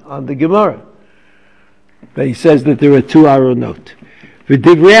Yerushalmi, on the Gemara. But he says that there are two aronot.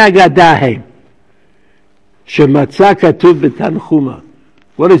 V'divrei agadahem, shematza katuv b'tanchuma.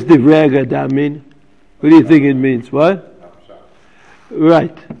 What does divrei agadah mean? What do you think it means? What?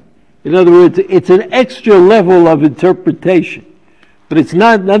 Right. In other words, it's an extra level of interpretation. But it's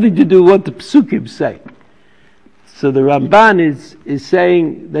nothing to do with what the Psukim say. So the Ramban is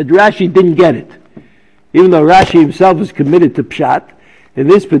saying that Rashi didn't get it. Even though Rashi himself was committed to Pshat, in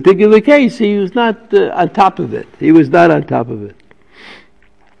this particular case, he was not on top of it. He was not on top of it.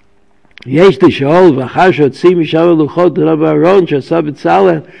 Yesh l'shaol v'achar shotzi mishav luchot Rabbi Aaron sh'asav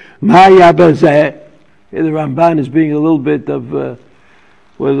Betzalel ma haya bazeh. The Ramban is being a little bit of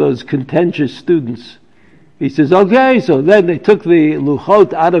one of those contentious students. He says, okay, so then they took the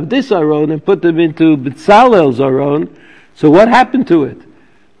luchot out of this Aron and put them into Betzalel's Aron. So what happened to it?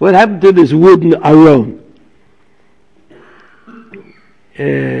 What happened to this wooden Aron?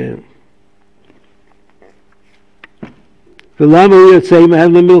 And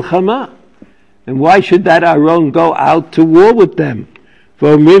why should that Aron go out to war with them?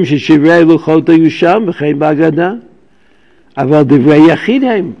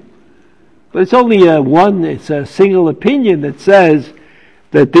 But it's only it's a single opinion that says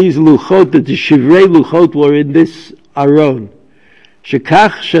that these luchot, that the shivrei luchot were in this Aron.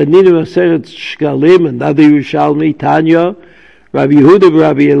 Shekach shaninu aseret shkalim, another Yerushalmi, Tanya, Rabbi Yehuda,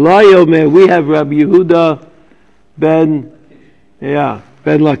 Rabbi Elai, we have Rabbi Yehuda ben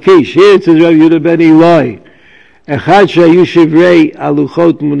Lakish. Here it says Rabbi Yehuda ben Elai. Echad shayu shivrei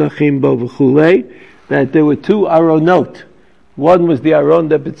aluchot munachim bo v'chulei, that there were two Aronot. One was the Aron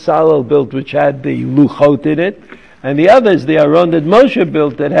that Betzalel built, which had the luchot in it, and the other is the Aron that Moshe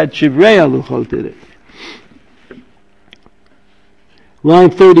built that had shivrei luchot in it. Line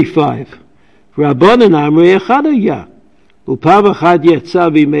 35. Rabbanan amri echad haya, upav achad yetza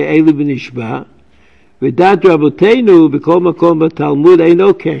b'mei Eli v'nishba, v'dat rabotenu b'kol makom b'talmud ein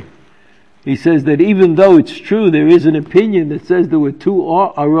okay. He says that even though it's true, there is an opinion that says there were two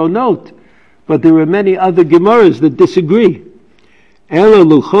Aronot, but there are many other Gemaras that disagree. Ela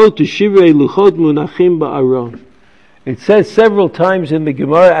luchot shivrei luchot munachim ba'aron. It says several times in the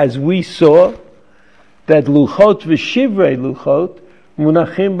Gemara, as we saw, that luchot v'shivrei luchot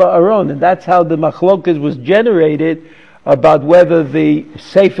munachim ba'aron, and that's how the machlokas was generated about whether the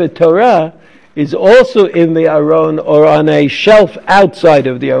Sefer Torah is also in the Aron or on a shelf outside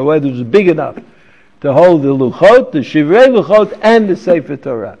of the Aron, whether it was big enough to hold the luchot, the shivrei luchot, and the Sefer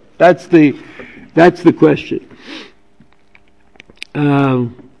Torah. That's the question. Elu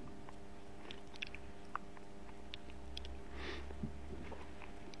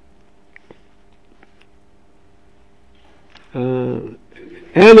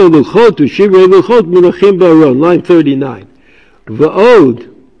luchot u'shivrei luchot munachim ba'aron. Line 39. V'od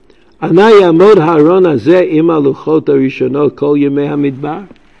anay amod ha'aron hazeh im ha'luchot harishonot kol yemei hamidbar.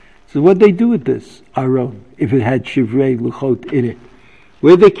 So what they do with this Aron if it had shivrei luchot in it?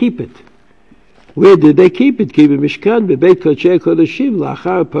 Where they keep it? Where did they keep it? Keep it Mishkan bebeit kodshei kodashim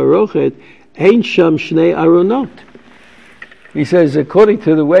lachar parochet ein sham shnei aronot. He says, according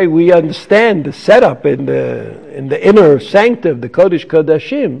to the way we understand the setup in the inner sanctum, the Kodesh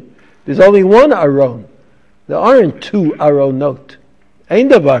Kodashim, there's only one Aron. There aren't two Aronot. Ein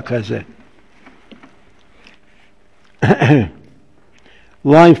davar kazeh.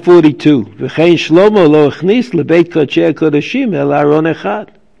 Line 42. V'chein Shlomo lo achnis lebeit kodshei kodashim el Aron echad.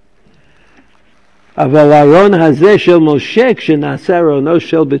 אבל הארון הזה של משה כשנעשה ארונו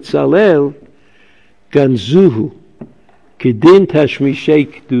של בצלאל גנזוהו כדין תשמישי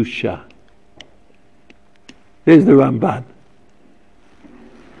קדושה. There's the Ramban.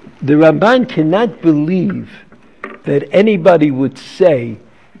 The Ramban cannot believe that anybody would say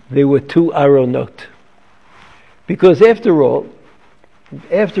there were two Aronot. Because after all,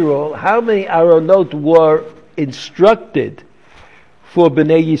 how many Aronot were instructed for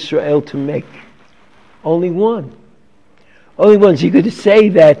Bnei Yisrael to make? Only one. Only one. So you could say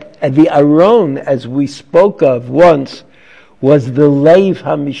that the Aron, as we spoke of once, was the Leiv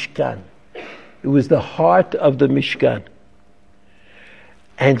HaMishkan. It was the heart of the Mishkan.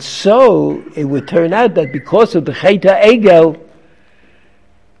 And so it would turn out that because of the Chet HaEgel,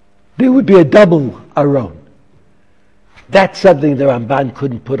 there would be a double Aron. That's something the Ramban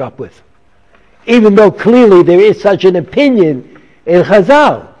couldn't put up with. Even though clearly there is such an opinion in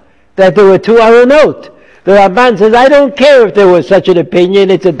Chazal that there were two Aronot. The Ramban says, I don't care if there was such an opinion,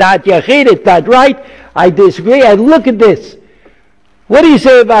 it's a Dat Yachid, it's not right, I disagree, and look at this. What do you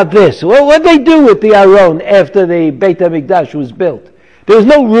say about this? Well, what did they do with the Aron after the Beit HaMikdash was built? There was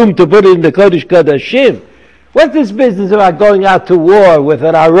no room to put it in the Kodesh Kodashim. What's this business about going out to war with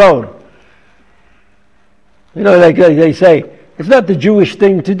an Aron? You know, they say, it's not the Jewish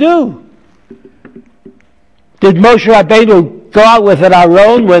thing to do. Did Moshe Rabbeinu go out with an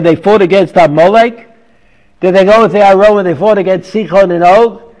Aron when they fought against Amalek? Did they go with the Aron when they fought against Sichon and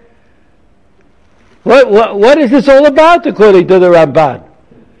Og? What is this all about, according to the Ramban?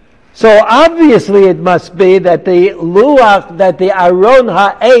 So obviously it must be that the Luach, that the Aron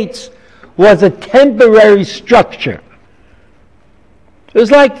HaEtz was a temporary structure. It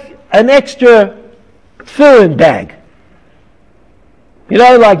was like an extra tefillin bag. You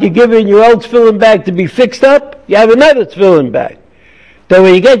know, like you're giving your old tefillin bag to be fixed up, you have another tefillin bag. Then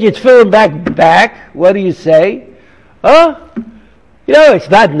when you get your tefillin bag back, what do you say? Oh, you know, it's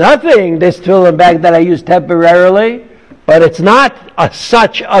not nothing, this tefillin bag that I use temporarily, but it's not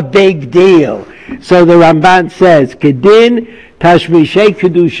such a big deal. So the Ramban says, Kedin Tashmishei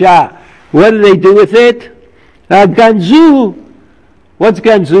Kedusha. What do they do with it? Ganzu. What's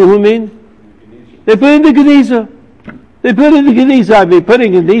Ganzu mean? They put in the Geniza. They put in the Geniza. I mean,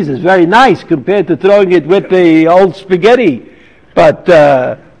 putting in these is very nice compared to throwing it with the old spaghetti. But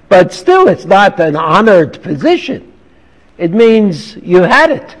still, it's not an honored position. It means you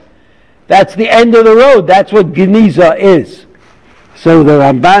had it. That's the end of the road. That's what Geniza is. So the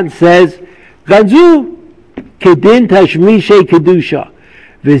Ramban says, Ganzu kedin tashmishe kedusha.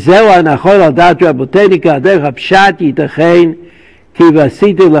 V'zeu anachol al dat raboteni k'adech hapshat yitachein ki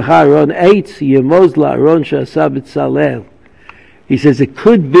v'asiti l'cha aron eitz yemoz la'aron she'asa b'tzalel. He says it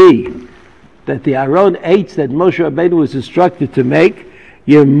could be that the Aron eitz that Moshe Rabbeinu was instructed to make,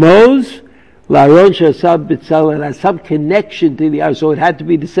 yemoz la'aron she'asa b'tzalel, has some connection to the Aron, so it had to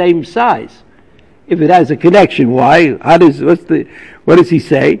be the same size. If it has a connection, why? What does he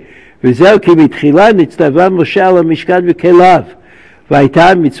say? V'zeu ki mitchila nitztava Moshe al mishkan v'kelav.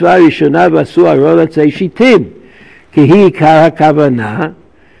 והייתה מצווה ראשונה ועשו ארון עצי שיטים, כי היא עיקר הכוונה,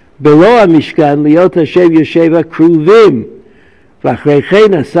 בלא המשכן להיות השם יושב הקרובים, ואחרי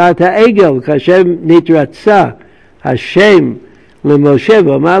כן עשה את העגל, כאשר נתרצה השם למשה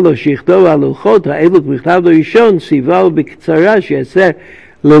ואמר לו שיכתוב על לוחות האלו בכתב הראשון, ציווה בקצרה שיעשה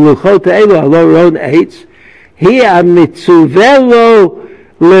ללוחות האלו על ארון עץ, היא המצווה לו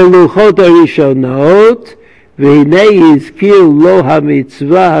ללוחות הראשונות, והנה הזכיר לו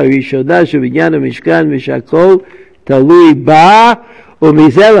המצווה הראשונה שבעניין המשכן ושהכל תלוי בה,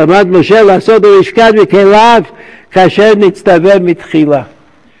 ומזה למד משה לעשות המשכן וכליו כאשר נצטווה מתחילה.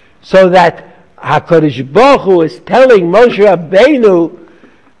 So that HaKadosh Baruch Hu is telling Moshe Rabbeinu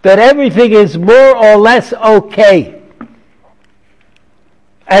that everything is more or less okay.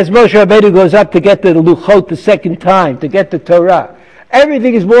 As Moshe Rabbeinu goes up to get the Luchot the second time, to get the Torah,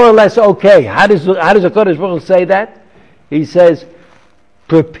 everything is more or less okay. How does HaKadosh Baruch Hu say that? He says,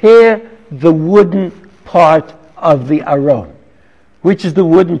 prepare the wooden part of the Aron. Which is the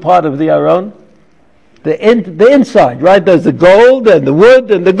wooden part of the Aron? The inside, right? There's the gold and the wood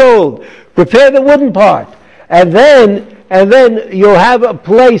and the gold. Prepare the wooden part. And then you'll have a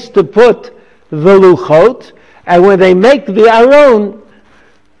place to put the Luchot. And when they make the Aron,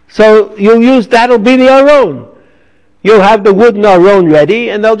 so you'll use, that'll be the Aron. You'll have the wooden Aron ready,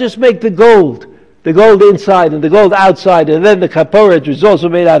 and they'll just make the gold inside and the gold outside, and then the kapora, which is also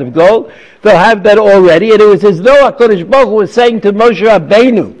made out of gold. They'll have that all ready, and it was as though HaKadosh Baruch Hu was saying to Moshe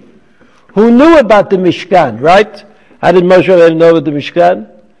Rabbeinu, who knew about the Mishkan, right? How did Moshe Rabbeinu know about the Mishkan?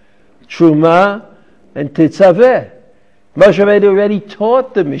 Truma and Tetzaveh. Moshe Rabbeinu already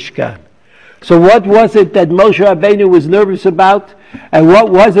taught the Mishkan. So what was it that Moshe Rabbeinu was nervous about? And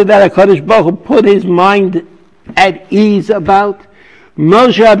what was it that HaKadosh Baruch Hu put his mind at ease about?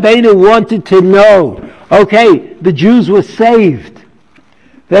 Moshe Rabbeinu wanted to know, okay, the Jews were saved.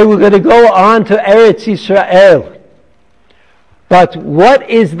 They were going to go on to Eretz Yisrael. But what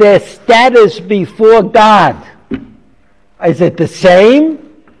is their status before God? Is it the same?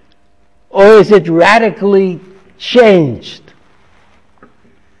 Or is it radically changed?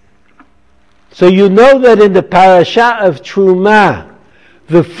 So you know that in the parasha of Truma,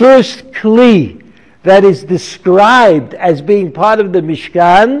 the first kli that is described as being part of the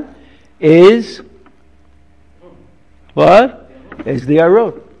Mishkan is what? Is the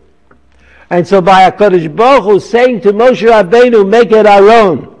Aron. And so by HaKadosh Baruch Hu saying to Moshe Rabbeinu, make it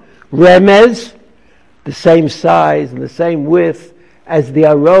Aron. Remez, the same size and the same width as the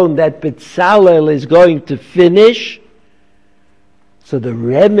Aron that Betzalel is going to finish. So the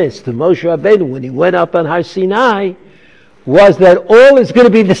remez to Moshe Rabbeinu when he went up on Har Sinai was that all is going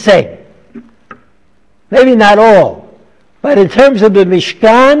to be the same. Maybe not all, but in terms of the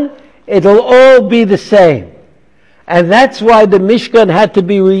Mishkan, it'll all be the same. And that's why the Mishkan had to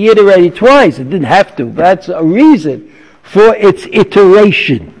be reiterated twice. It didn't have to, but that's a reason for its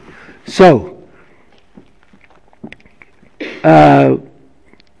iteration. So,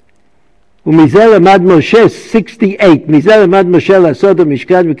 ומזה למד משה 68, מזה למד משה לעשות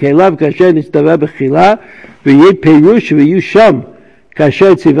המשכן וכליו כאשר נצטווה בחילה, ויהיה פירוש ויהיו שם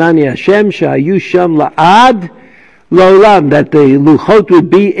כאשר ציווני השם שהיו שם לעד לעולם, that the luchot would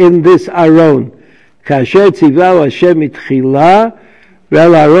be in this aron. כאשר ציווהו השם מתחילה,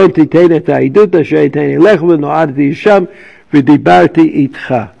 ואל הארון תיתן את העדות אשר יתן אליך ונועדתי שם ודיברתי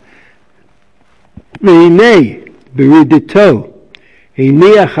איתך. והנה ברידתו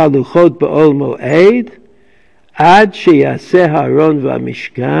הניח הלוחות בעול מועד עד שיעשה הארון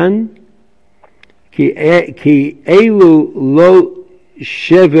והמשכן, כי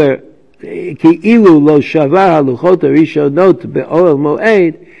אילו לא שבר הלוחות הראשונות בעול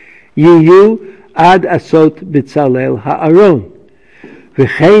מועד יהיו עד עשות בצלאל הארון.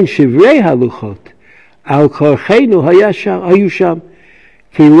 וכן שברי הלוחות על כורחנו היו שם,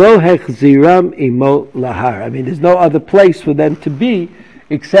 כי לא החזירם עמו להר. I mean, there's no other place for them to be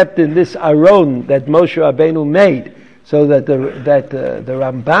except in this Aron that Moshe Rabbeinu made. So that the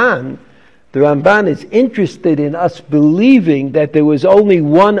Ramban is interested in us believing that there was only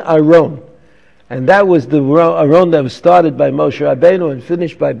one Aron. And that was the Aron that was started by Moshe Rabbeinu and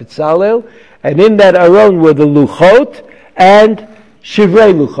finished by Betzalel. And in that Aron were the Luchot and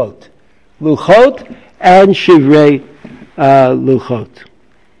Shivrei Luchot. Luchot and Shivrei Luchot.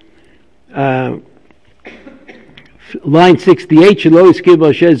 Line 68, שלא הזכיר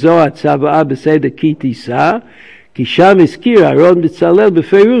משה זו הצוואה בסדר כי תישא, כי שם הזכיר אהרון בצלאל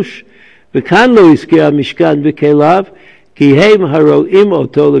בפירוש, וכאן לא הזכיר המשכן וכליו, כי הם הרואים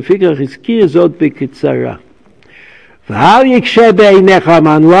אותו, לפיכך הזכיר זאת בקצרה. ואל יקשה בעיניך,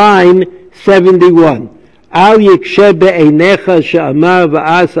 on line 71, אל יקשה בעיניך שאמר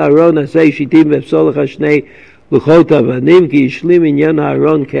ועש אהרון עשה שיטים ואפסול לך שני לוחות אבנים, כי השלים עניין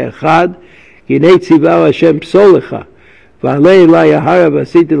הארון כאחד, כי הנה ציווהו השם פסול לך, ועלה אלי ההרה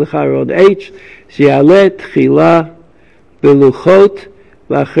ועשיתי לך ארון עץ, שיעלה תחילה בלוחות,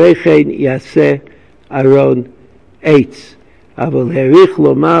 ואחרי כן יעשה ארון עץ. אבל העריך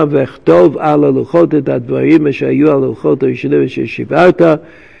לומר וכתוב על הלוחות את הדברים אשר היו על הלוחות הראשונים אשר שיברת,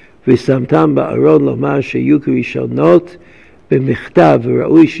 ושמתם בארון לומר שיהיו כראשונות במכתב,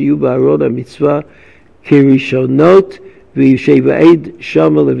 וראוי שיהיו בארון המצווה כראשונות, וישבעד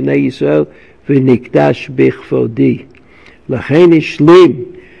שמה לבני ישראל ונקדש בכבודי. לכן השלים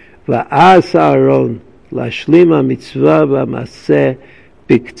ועש אהרון להשלים המצווה והמעשה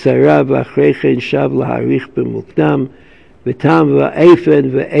בקצרה, ואחרי כן שב להאריך במוקדם, ותם ואפן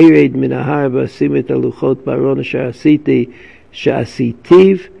וארד מן ההר ואשים את הלוחות בארון אשר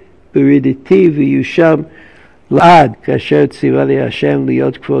שעשיתיו ברידתי, ויהיו שם לעד כאשר ציווה לי השם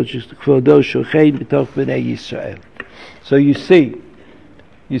להיות כבודו שוכן בתוך בני ישראל. So you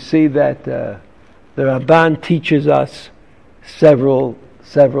see that the Ramban teaches us several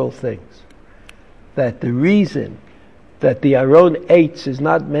things. That the reason that the Aron Eitz is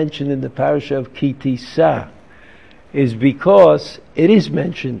not mentioned in the parasha of Ki Tisa is because it is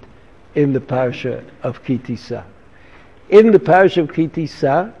mentioned in the parasha of Ki Tisa. In the parasha of Ki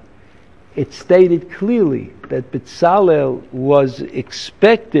Tisa, it stated clearly that Betzalel was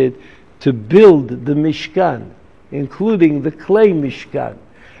expected to build the Mishkan, including the clay Mishkan.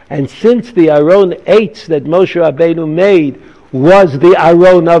 And since the Aron Eitz that Moshe Rabbeinu made was the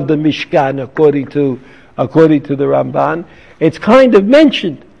Aron of the Mishkan, according to the Ramban, it's kind of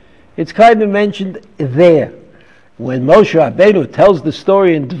mentioned. It's kind of mentioned there. When Moshe Rabbeinu tells the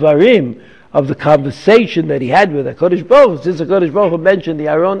story in Dvarim of the conversation that he had with HaKadosh Baruch Hu, since HaKadosh Baruch Hu mentioned the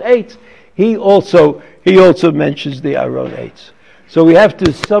Aron Eitz, he also mentions the Aron Eitz. So we have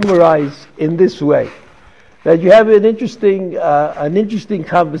to summarize in this way that you have an interesting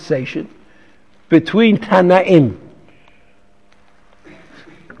conversation between Tanaim,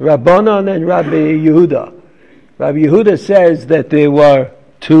 Rabbanon and Rabbi Yehuda. Rabbi Yehuda says that there were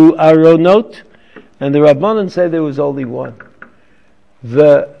two Aronot, and the Rabbanon said there was only one.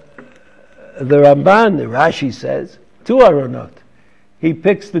 The Ramban, the Rashi says, two Aronot. He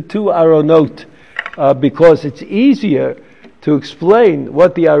picks the two Aronot because it's easier to explain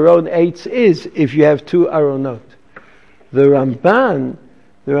what the Aron Eitz is if you have two Aronot. The Ramban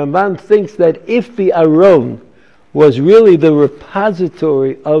The Ramban thinks that if the Aron was really the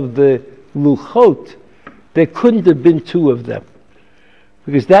repository of the Luchot, there couldn't have been two of them.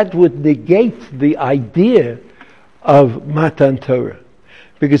 Because that would negate the idea of Matan Torah.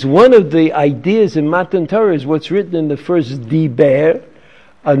 Because one of the ideas in Matan Torah is what's written in the first Diber,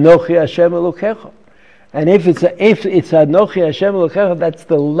 Anochi Hashem Elokecha. And if it's Anochi Hashem Elokecha, that's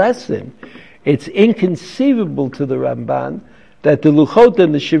the lesson. It's inconceivable to the Ramban that the Luchot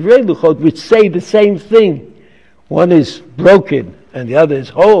and the Shivrei Luchot, which say the same thing, one is broken and the other is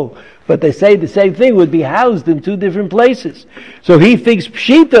whole, but they say the same thing, would be housed in two different places. So he thinks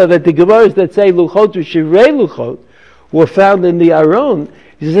Pshita that the Gemaras that say Luchot or Shivrei Luchot were found in the Aron.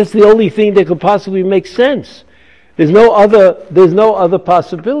 He says that's the only thing that could possibly make sense. There's no other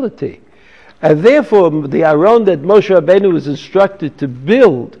possibility. And therefore, the Aron that Moshe Rabbeinu was instructed to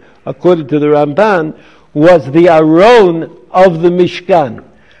build, according to the Ramban, was the Aron of the Mishkan.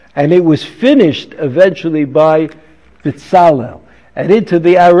 And it was finished eventually by Bitzalel. And into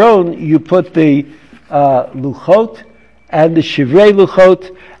the Aron you put the Luchot and the Shivrei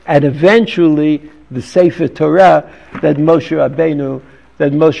Luchot, and eventually the Sefer Torah that Moshe Rabbeinu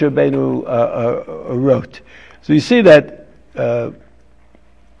wrote. So you see that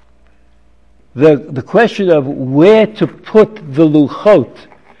the question of where to put the Luchot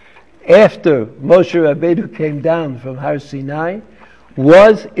after Moshe Rabbeinu came down from Har Sinai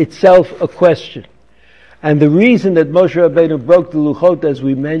was itself a question. And the reason that Moshe Rabbeinu broke the Luchot, as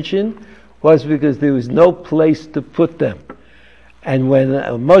we mentioned, was because there was no place to put them. And when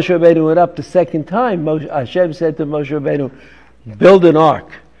Moshe Rabbeinu went up the second time, Hashem said to Moshe Rabbeinu, build an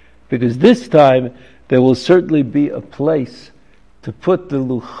ark, because this time there will certainly be a place to put the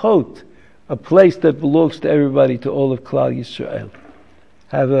Luchot, a place that belongs to everybody, to all of Klal Yisrael.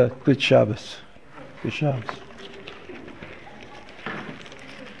 Have a good Shabbos. Good Shabbos.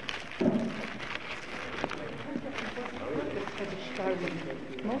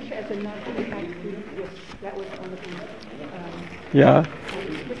 Moshe as a Nazi had to do with, that was one of the, Yeah.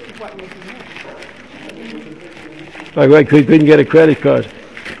 this is what made him mad. Like he couldn't get a credit card.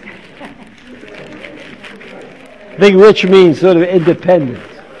 I think rich means sort of independent.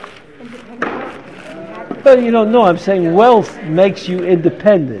 But no, I'm saying wealth makes you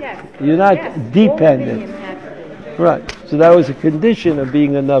independent. Yes. You're not Yes. dependent. All opinion has to be. Right. So that was a condition of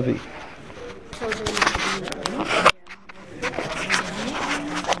being a Navi. So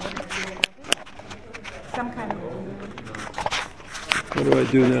some kind of What do I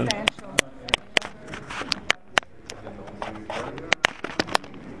do now? substantial.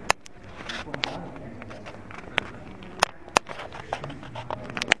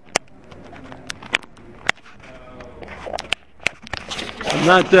 I'm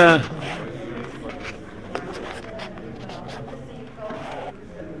not.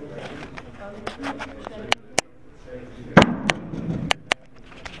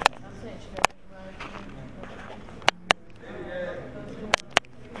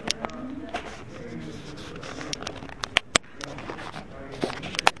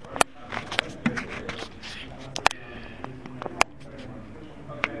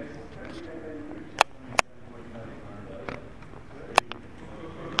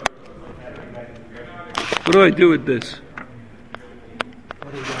 What do I do with this?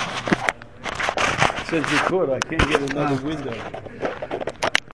 Since it's short, I can't get another window.